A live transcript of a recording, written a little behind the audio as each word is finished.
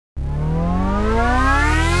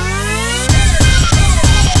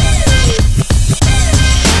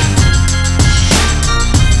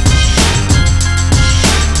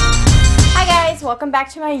welcome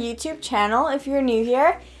back to my YouTube channel if you're new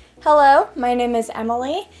here. Hello, my name is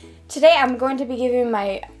Emily. Today I'm going to be giving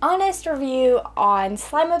my honest review on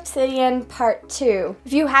Slime Obsidian Part 2.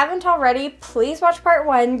 If you haven't already, please watch Part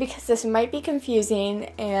 1 because this might be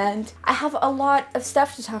confusing and I have a lot of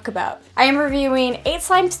stuff to talk about. I am reviewing 8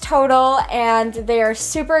 slimes total and they are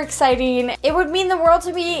super exciting. It would mean the world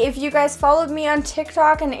to me if you guys followed me on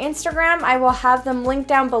TikTok and Instagram. I will have them linked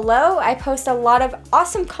down below. I post a lot of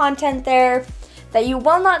awesome content there that you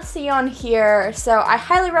will not see on here, so I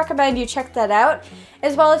highly recommend you check that out.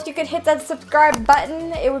 As well, if you could hit that subscribe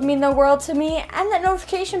button, it would mean the world to me, and that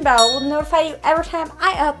notification bell will notify you every time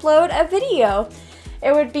I upload a video.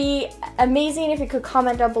 It would be amazing if you could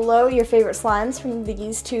comment down below your favorite slimes from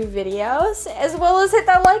these 2 videos, as well as hit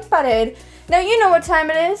that like button. Now you know what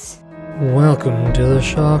time it is. Welcome to the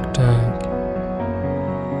Sharktank.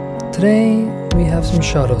 Today, we have some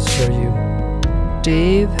shoutouts for you.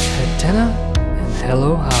 Dave, Hatena, and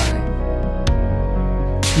Hello Hi.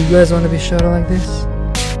 You guys want to be shouted like this?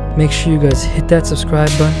 Make sure you guys hit that subscribe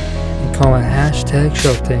button and comment hashtag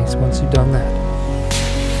Sharktanks once you've done that.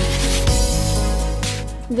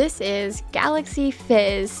 This is Galaxy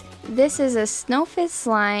Fizz. This is a snow fizz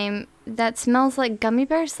slime that smells like gummy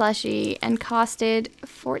bear slushy and costed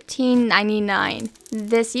 $14.99.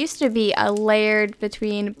 This used to be a layered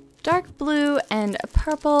between dark blue and a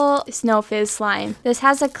purple snow fizz slime. This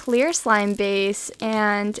has a clear slime base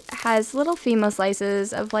and has little Fimo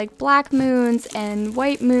slices of like black moons and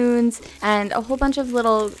white moons and a whole bunch of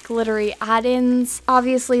little glittery add-ins.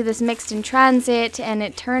 Obviously this mixed in transit and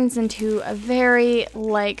it turns into a very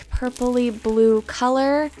like purpley blue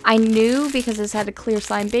color. I knew because this had a clear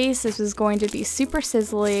slime base this was going to be super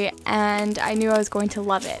sizzly and I knew I was going to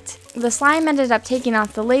love it. The slime ended up taking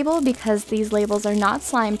off the label because these labels are not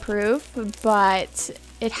slime proof, but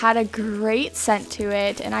it had a great scent to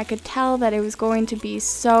it and I could tell that it was going to be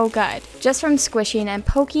so good. Just from squishing and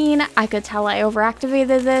poking, I could tell I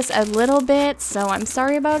overactivated this a little bit, so I'm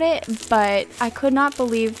sorry about it, but I could not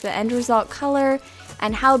believe the end result color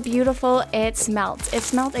and how beautiful it smelled. It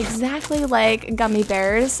smelled exactly like gummy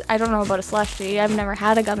bears. I don't know about a slushie, I've never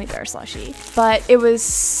had a gummy bear slushie, but it was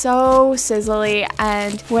so sizzly,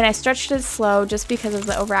 and when I stretched it slow, just because of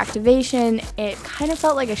the overactivation, it kind of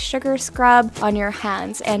felt like a sugar scrub on your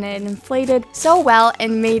hands, and it inflated so well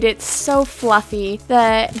and made it so fluffy.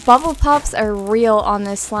 The bubble pops are real on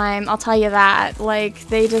this slime, I'll tell you that. Like,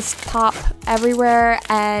 they just pop everywhere,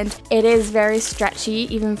 and it is very stretchy,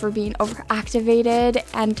 even for being overactivated,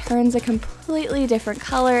 and turns a completely different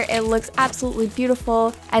color. It looks absolutely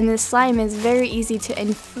beautiful, and this slime is very easy to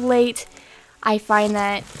inflate. I find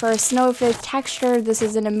that for a snow fizz texture, this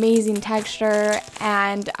is an amazing texture,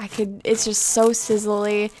 and it's just so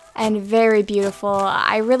sizzly and very beautiful.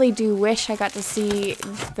 I really do wish I got to see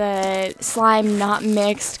the slime not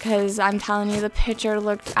mixed, because I'm telling you, the picture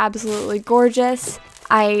looked absolutely gorgeous.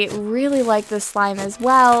 I really like this slime as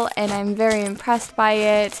well, and I'm very impressed by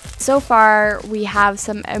it. So far, we have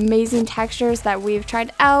some amazing textures that we've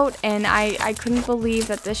tried out, and I couldn't believe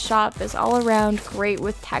that this shop is all around great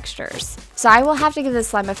with textures. So I will have to give this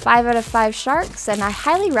slime a 5 out of 5 sharks, and I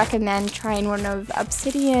highly recommend trying one of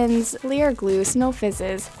Obsidian's clear glue snow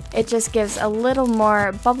fizzes. It just gives a little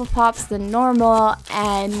more bubble pops than normal,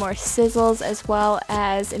 and more sizzles as well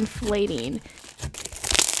as inflating.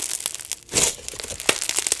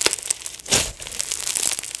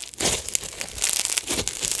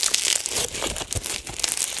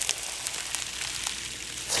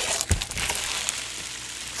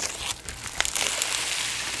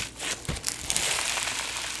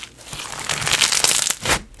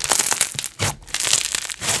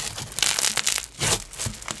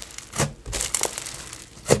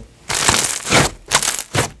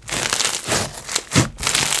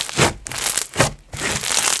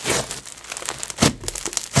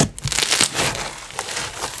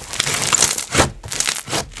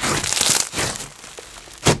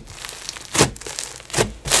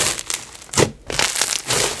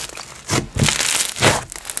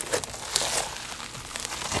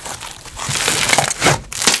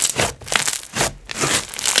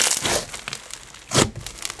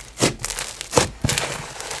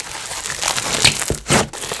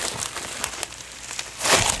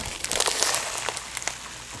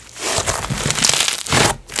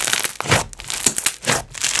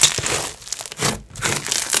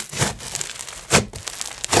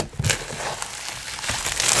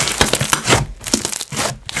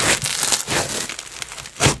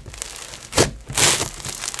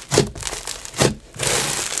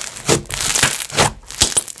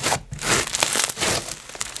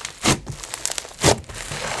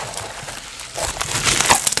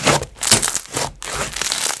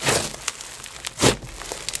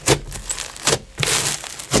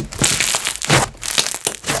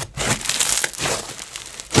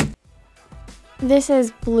 This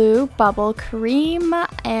is Bluebubble Cream,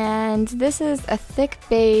 and this is a thick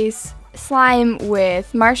base slime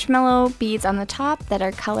with marshmallow beads on the top that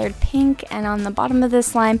are colored pink, and on the bottom of this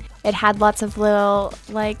slime it had lots of little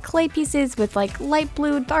like clay pieces with like light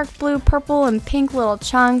blue, dark blue, purple, and pink little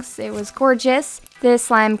chunks. It was gorgeous. This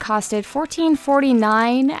slime costed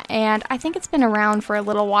 $14.49, and I think it's been around for a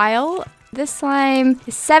little while. This slime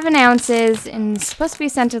is 7 ounces and is supposed to be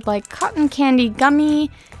scented like cotton candy gummy.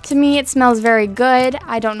 To me, it smells very good.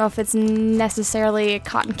 I don't know if it's necessarily a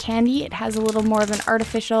cotton candy. It has a little more of an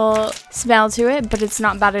artificial smell to it, but it's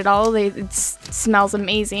not bad at all. It smells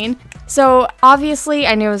amazing. So obviously,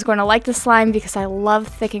 I knew I was going to like the slime because I love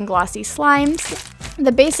thick and glossy slimes.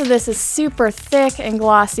 The base of this is super thick and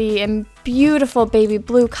glossy and beautiful baby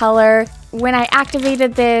blue color. When I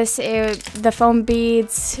activated this, the foam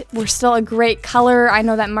beads were still a great color. I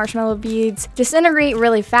know that marshmallow beads disintegrate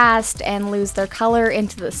really fast and lose their color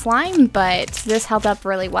into the slime, but this held up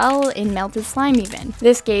really well in melted slime even.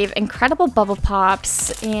 This gave incredible bubble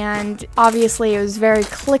pops, and obviously it was very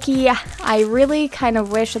clicky. I really kind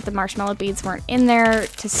of wish that the marshmallow beads weren't in there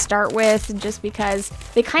to start with, just because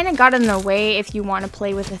they kind of got in the way if you want to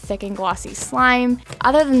play with a thick and glossy slime.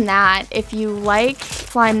 Other than that, if you like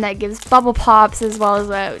slime that gives bubble pops as well as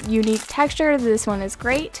a unique texture, this one is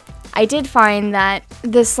great. I did find that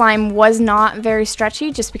this slime was not very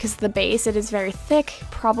stretchy just because of the base. It is very thick,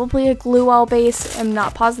 probably a glue wall base. I'm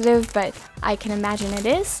not positive, but I can imagine it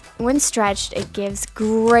is. When stretched, it gives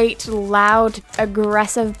great, loud,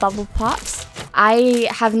 aggressive bubble pops. I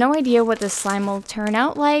have no idea what this slime will turn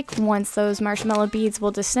out like once those marshmallow beads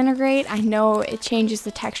will disintegrate. I know it changes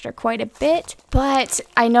the texture quite a bit, but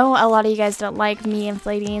I know a lot of you guys don't like me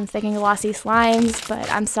inflating thick and glossy slimes, but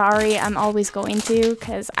I'm sorry, I'm always going to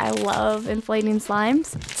because I love inflating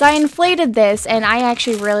slimes. So I inflated this, and I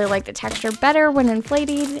actually really like the texture better when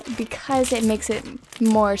inflated because it makes it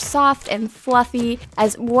more soft and fluffy,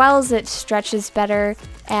 as well as it stretches better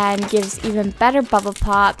and gives even better bubble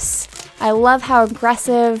pops. I love how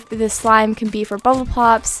aggressive this slime can be for bubble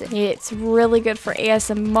pops. It's really good for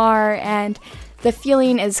ASMR, and the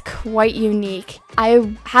feeling is quite unique.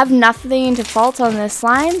 I have nothing to fault on this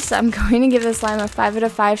slime, so I'm going to give this slime a 5 out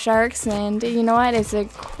of 5 sharks, and you know what? It's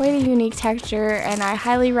quite a unique texture, and I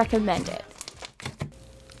highly recommend it.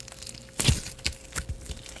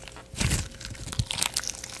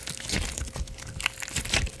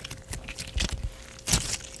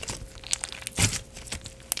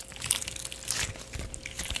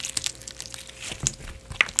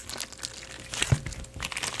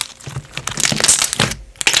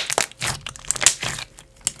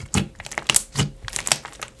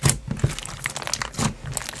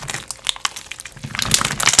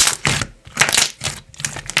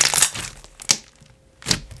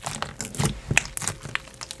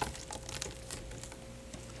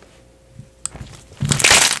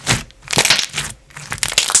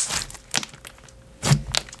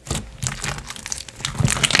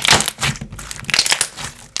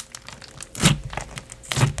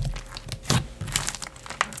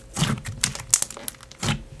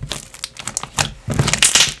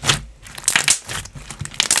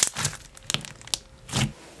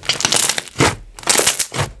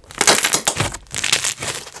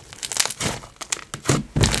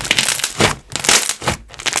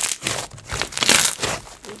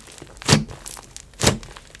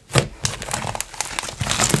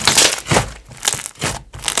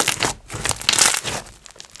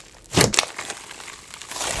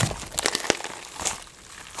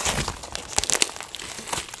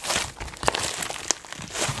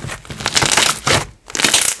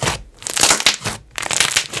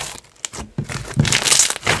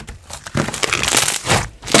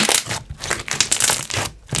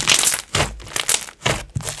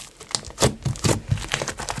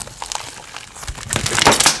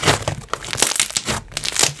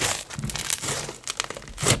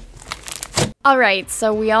 Alright,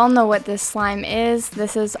 so we all know what this slime is.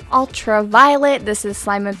 This is Ultraviolet. This is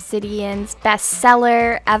Slime Obsidian's best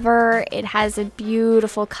seller ever. It has a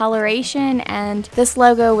beautiful coloration, and this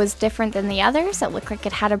logo was different than the others. It looked like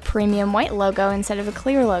it had a premium white logo instead of a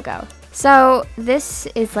clear logo. So this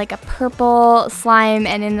is like a purple slime,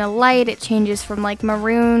 and in the light it changes from like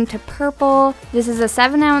maroon to purple. This is a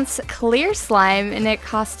 7-ounce clear slime, and it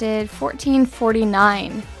costed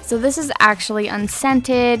 $14.49. So this is actually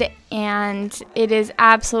unscented. and it is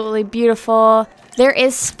absolutely beautiful. There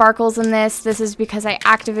is sparkles in this. This is because I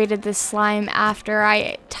activated this slime after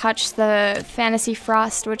I touched the Fantasy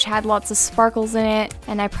Frost, which had lots of sparkles in it,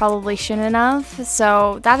 and I probably shouldn't have.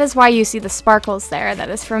 So that is why you see the sparkles there. That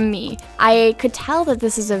is from me. I could tell that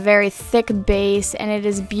this is a very thick base, and it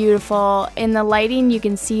is beautiful. In the lighting, you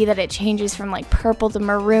can see that it changes from like purple to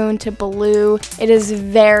maroon to blue. It is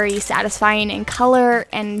very satisfying in color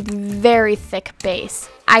and very thick base.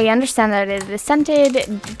 I understand that it is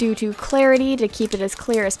scented due to clarity, to keep it as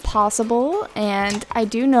clear as possible, and I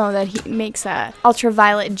do know that he makes a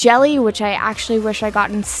ultraviolet jelly, which I actually wish I got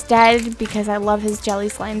instead because I love his jelly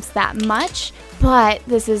slimes that much. But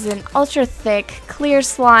this is an ultra thick, clear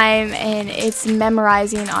slime, and it's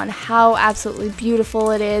memorizing on how absolutely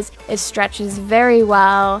beautiful it is. It stretches very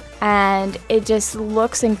well, and it just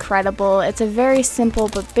looks incredible. It's a very simple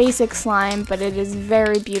but basic slime, but it is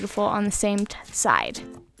very beautiful on the same side.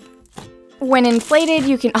 When inflated,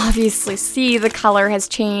 you can obviously see the color has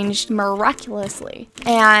changed miraculously,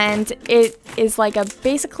 and it is like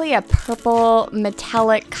basically a purple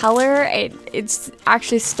metallic color. It's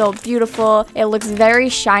actually still beautiful. It looks very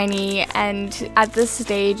shiny, and at this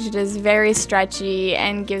stage it is very stretchy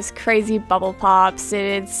and gives crazy bubble pops.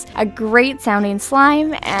 It's a great sounding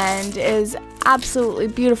slime and is absolutely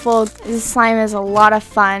beautiful. This slime is a lot of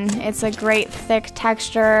fun. It's a great thick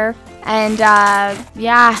texture. And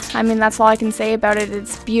yeah, I mean, that's all I can say about it.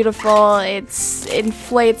 It's beautiful, it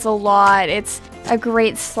inflates a lot, it's a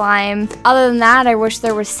great slime. Other than that, I wish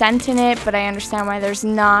there was scent in it, but I understand why there's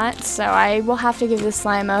not, so I will have to give this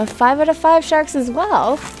slime a 5 out of 5 sharks as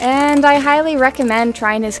well. And I highly recommend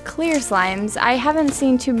trying his clear slimes. I haven't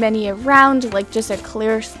seen too many around, like just a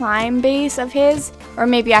clear slime base of his, or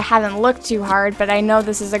maybe I haven't looked too hard, but I know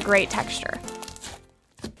this is a great texture.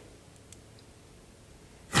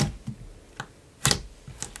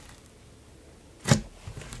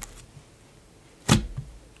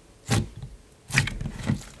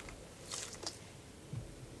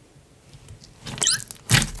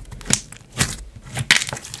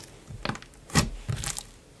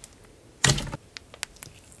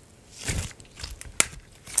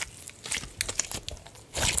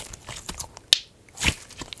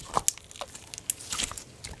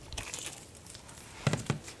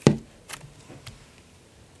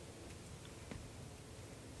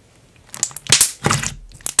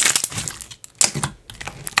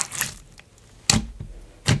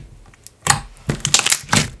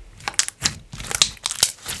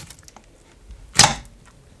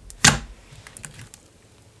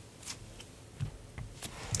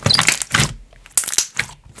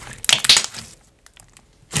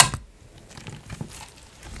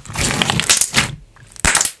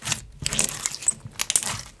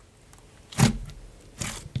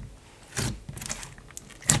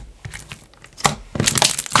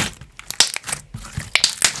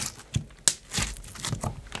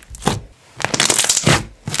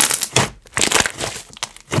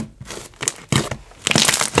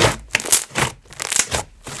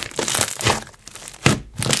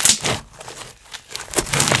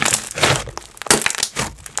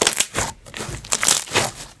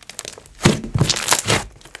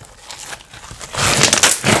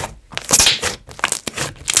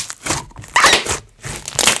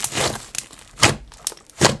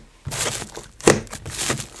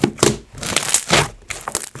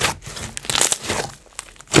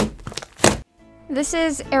 This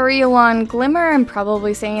is Aurelion Glimmer, I'm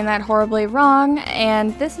probably saying that horribly wrong,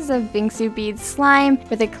 and this is a Bingsu bead slime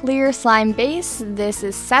with a clear slime base. This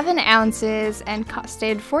is 7 ounces and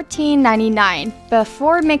costed $14.99.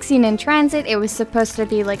 Before mixing in transit, it was supposed to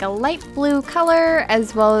be like a light blue color,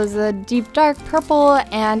 as well as a deep dark purple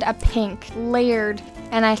and a pink layered.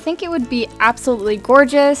 And I think it would be absolutely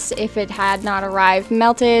gorgeous if it had not arrived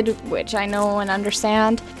melted, which I know and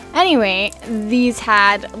understand. Anyway, these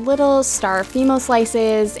had little star female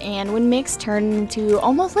slices, and when mixed turned into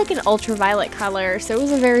almost like an ultraviolet color, so it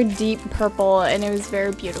was a very deep purple and it was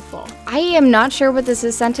very beautiful. I am not sure what this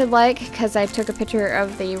is scented like because I took a picture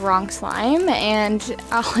of the wrong slime, and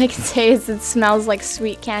all I can say is it smells like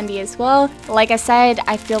sweet candy as well. Like I said,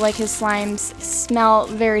 I feel like his slimes smell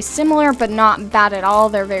very similar but not bad at all.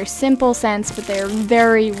 They're very simple scents, but they're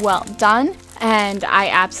very well done, and I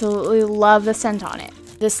absolutely love the scent on it.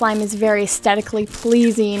 This slime is very aesthetically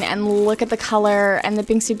pleasing, and look at the color, and the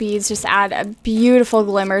Bingsu beads just add a beautiful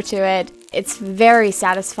glimmer to it. It's very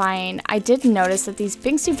satisfying. I did notice that these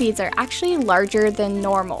Bingsu beads are actually larger than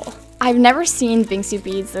normal. I've never seen Bingsu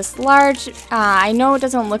beads this large. I know it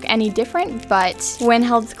doesn't look any different, but when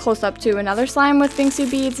held close up to another slime with Bingsu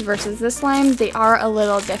beads versus this slime, they are a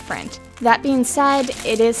little different. That being said,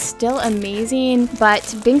 it is still amazing, but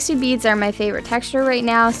Bingsu beads are my favorite texture right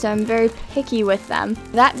now, so I'm very picky with them.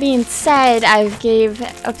 That being said, I've gave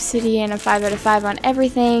Obsidian a 5 out of 5 on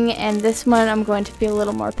everything, and this one I'm going to be a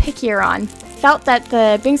little more pickier on. Felt that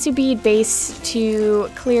the Bingsu bead base to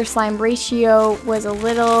clear slime ratio was a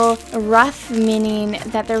little rough, meaning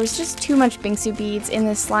that there was just too much Bingsu beads in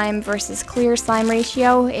the slime versus clear slime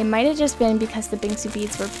ratio. It might have just been because the Bingsu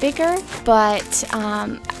beads were bigger, but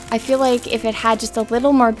I feel like if it had just a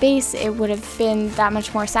little more base, it would have been that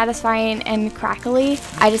much more satisfying and crackly.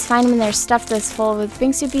 I just find when there's stuff this full with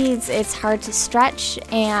Bingsu beads, it's hard to stretch,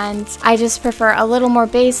 and I just prefer a little more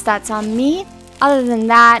base. That's on me. Other than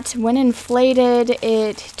that, when inflated,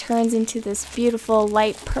 it turns into this beautiful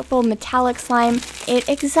light purple metallic slime. It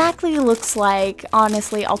exactly looks like,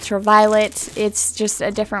 honestly, ultraviolet. It's just a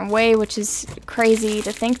different way, which is crazy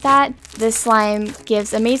to think that. This slime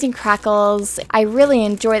gives amazing crackles. I really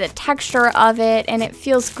enjoy the texture of it, and it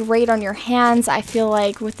feels great on your hands. I feel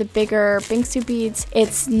like with the bigger Bingsu beads,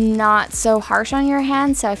 it's not so harsh on your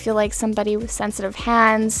hands, so I feel like somebody with sensitive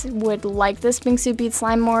hands would like this Bingsu bead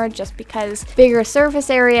slime more, just because bigger surface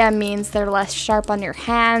area means they're less sharp on your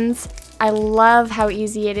hands. I love how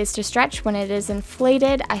easy it is to stretch when it is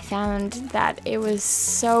inflated. I found that it was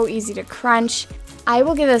so easy to crunch. I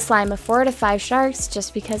will give this slime a 4 out of 5 sharks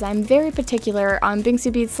just because I'm very particular on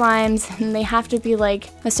Bingsu bead slimes, and they have to be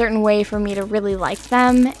like a certain way for me to really like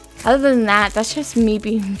them. Other than that, that's just me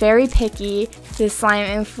being very picky. This slime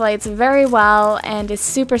inflates very well and is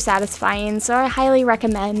super satisfying, so I highly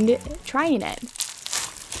recommend trying it.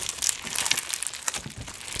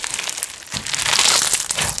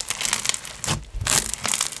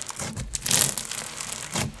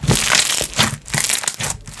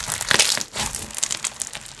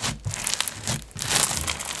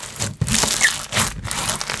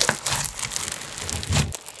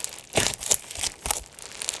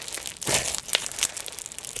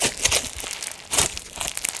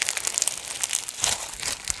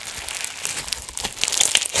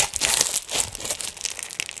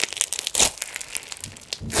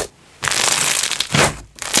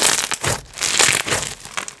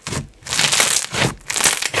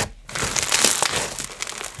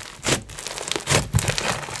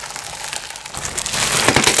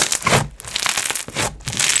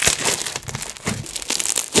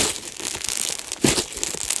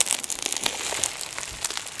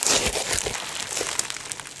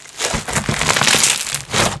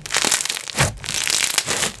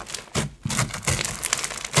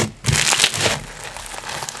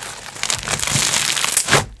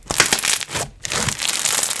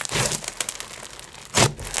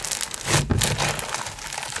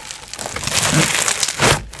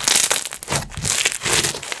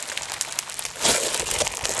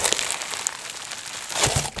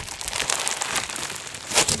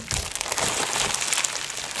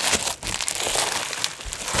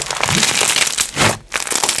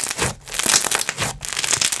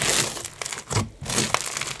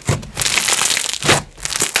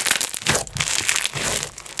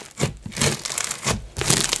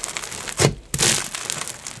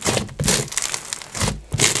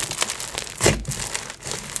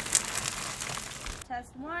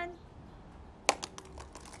 Test 1.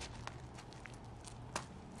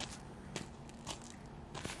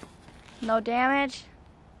 No damage.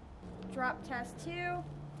 Drop test 2.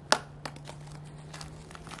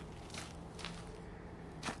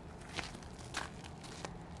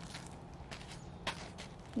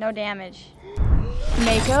 No damage.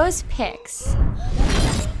 Mako's picks.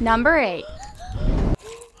 Number 8,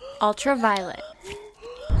 Ultraviolet.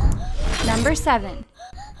 Number 7,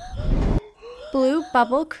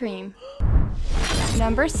 Bluebubble Cream.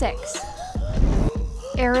 Number 6,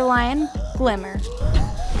 Aurelion Glimmer.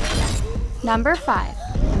 Number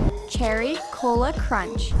 5, Cherry Cola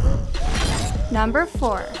Crunch. Number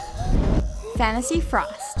 4, Fantasy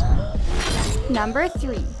Frost. Number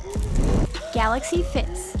 3, Galaxy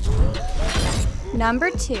Fizz. Number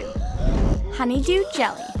 2, Honeydew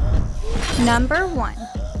Jelly. Number 1,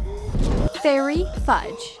 Fairy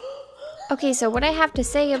Fudge. Okay, so what I have to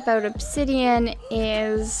say about Obsidian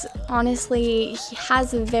is, honestly, he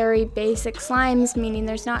has very basic slimes, meaning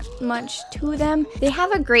there's not much to them. They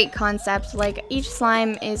have a great concept, like each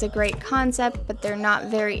slime is a great concept, but they're not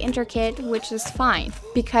very intricate, which is fine,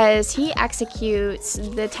 because he executes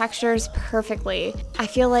the textures perfectly. I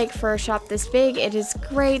feel like for a shop this big, it is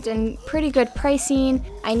great and pretty good pricing.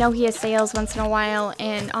 I know he has sales once in a while,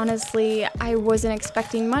 and honestly, I wasn't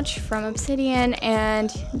expecting much from Obsidian, and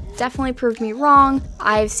definitely proved me wrong.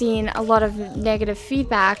 I've seen a lot of negative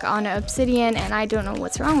feedback on Obsidian, and I don't know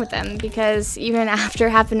what's wrong with them, because even after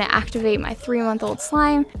having to activate my 3-month-old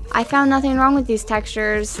slime, I found nothing wrong with these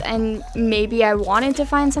textures, and maybe I wanted to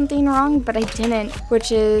find something wrong, but I didn't,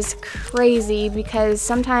 which is crazy because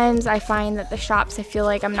sometimes I find that the shops I feel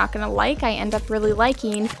like I'm not gonna like, I end up really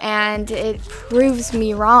liking, and it proves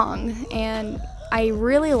me wrong. And I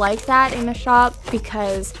really like that in a shop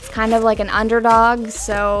because it's kind of like an underdog.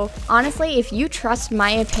 So honestly, if you trust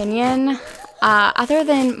my opinion, other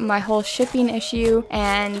than my whole shipping issue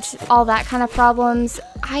and all that kind of problems,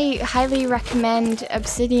 I highly recommend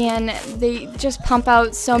Obsidian. They just pump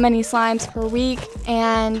out so many slimes per week,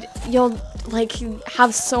 and you'll like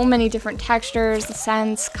have so many different textures,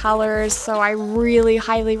 scents, colors, so I really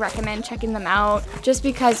highly recommend checking them out just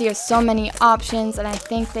because you have so many options, and I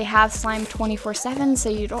think they have slime 24/7, so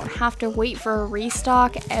you don't have to wait for a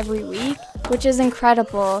restock every week, which is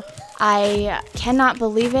incredible. I cannot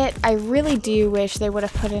believe it. I really do wish they would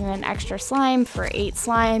have put in an extra slime for 8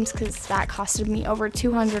 slimes, because that costed me over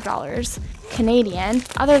 $200 Canadian.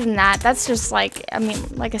 Other than that, that's just like, I mean,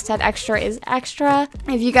 like I said, extra is extra.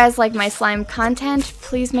 If you guys like my slime content,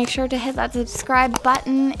 please make sure to hit that subscribe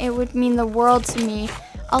button. It would mean the world to me.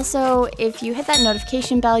 Also, if you hit that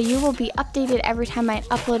notification bell, you will be updated every time I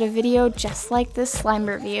upload a video just like this slime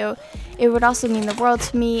review. It would also mean the world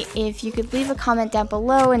to me if you could leave a comment down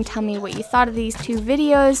below and tell me what you thought of these 2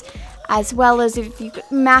 videos, as well as if you could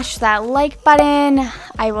mash that like button.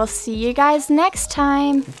 I will see you guys next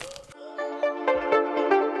time.